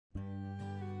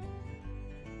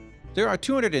There are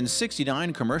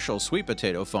 269 commercial sweet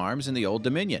potato farms in the Old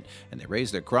Dominion, and they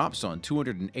raise their crops on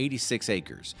 286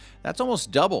 acres. That's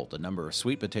almost double the number of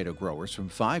sweet potato growers from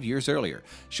 5 years earlier,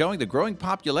 showing the growing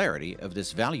popularity of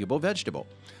this valuable vegetable.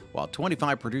 While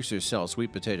 25 producers sell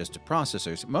sweet potatoes to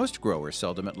processors, most growers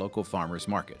sell them at local farmers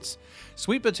markets.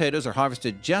 Sweet potatoes are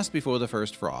harvested just before the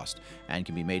first frost and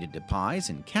can be made into pies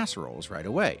and casseroles right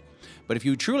away. But if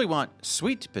you truly want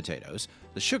sweet potatoes,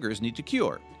 the sugars need to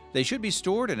cure. They should be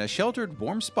stored in a sheltered,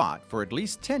 warm spot for at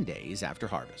least 10 days after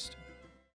harvest.